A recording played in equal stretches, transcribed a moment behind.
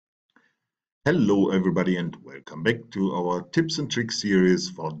Hello everybody and welcome back to our tips and tricks series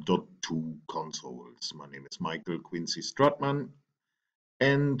for dot2 consoles. My name is Michael Quincy Stratman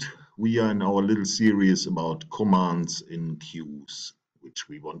and we are in our little series about commands in queues, which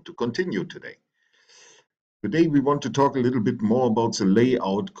we want to continue today. Today we want to talk a little bit more about the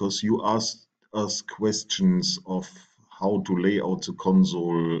layout because you asked us questions of how to lay out the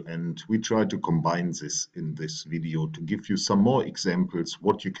console, and we try to combine this in this video to give you some more examples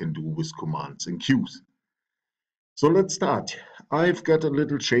what you can do with commands in queues. So let's start. I've got a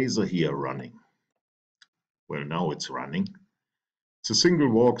little chaser here running. Well, now it's running. It's a single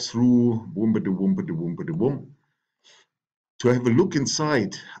walkthrough, boom. To have a look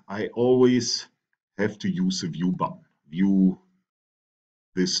inside, I always have to use the view button. View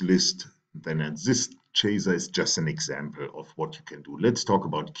this list, then this chaser is just an example of what you can do. Let's talk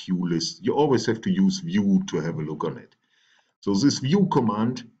about queue list. You always have to use view to have a look on it. So this view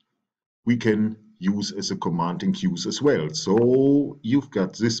command we can use as a command in queues as well. So you've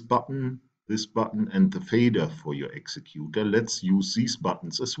got this button, and the fader for your executor. Let's use these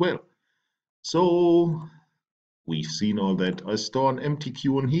buttons as well. So we've seen all that. I store an empty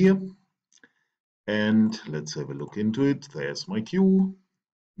queue on here, and let's have a look into it. There's my queue.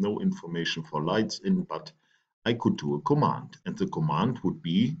 No information for lights in, but I could do a command, and the command would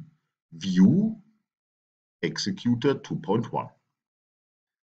be view executor 2.1.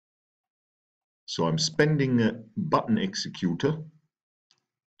 So I'm spending a button executor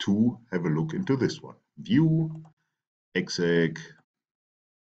to have a look into this one. View exec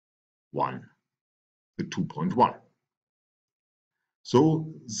 1, the 2.1.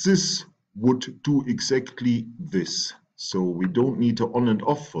 So this would do exactly this. So we don't need to on and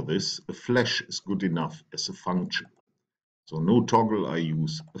off for this. A flash is good enough as a function. So no toggle, I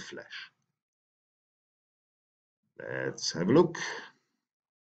use a flash. Let's have a look.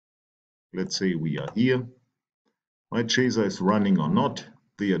 Let's say we are here. My chaser is running or not.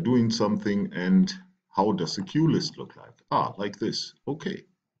 They are doing something, and how does the queue list look like? Like this. Okay.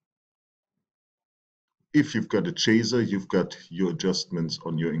 If you've got a chaser, you've got your adjustments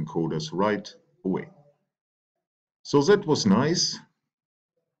on your encoders right away. So that was nice.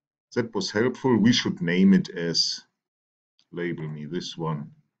 That was helpful. We should name it as, label me this one.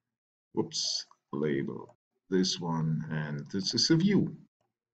 Whoops, label this one, and this is a view.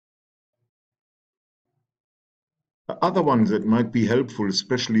 The other one that might be helpful,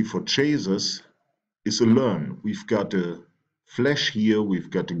 especially for chasers, is a learn. We've got a flash here,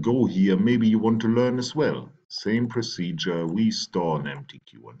 we've got a go here. Maybe you want to learn as well. Same procedure. We store an empty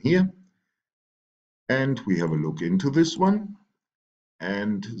queue on here, and we have a look into this one.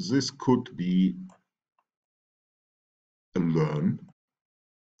 And this could be a learn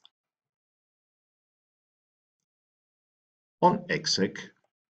on exec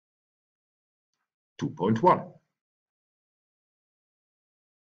 2.1.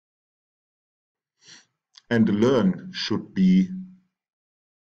 And the learn should be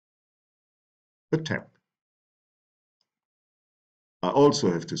a temp. I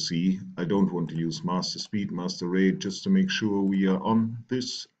also have to see, I don't want to use master speed, master rate, just to make sure we are on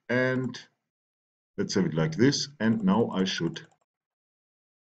this. And let's have it like this. And now I should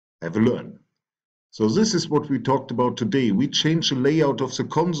have a learn. So this is what we talked about today. We changed the layout of the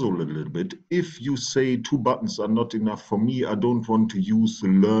console a little bit. If you say 2 buttons are not enough for me, I don't want to use the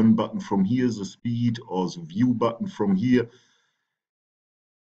learn button from here, the speed, or the view button from here.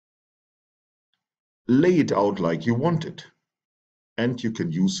 Lay it out like you want it. And you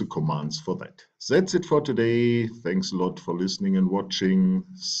can use the commands for that. That's it for today. Thanks a lot for listening and watching.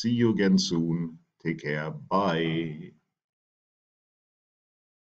 See you again soon. Take care. Bye.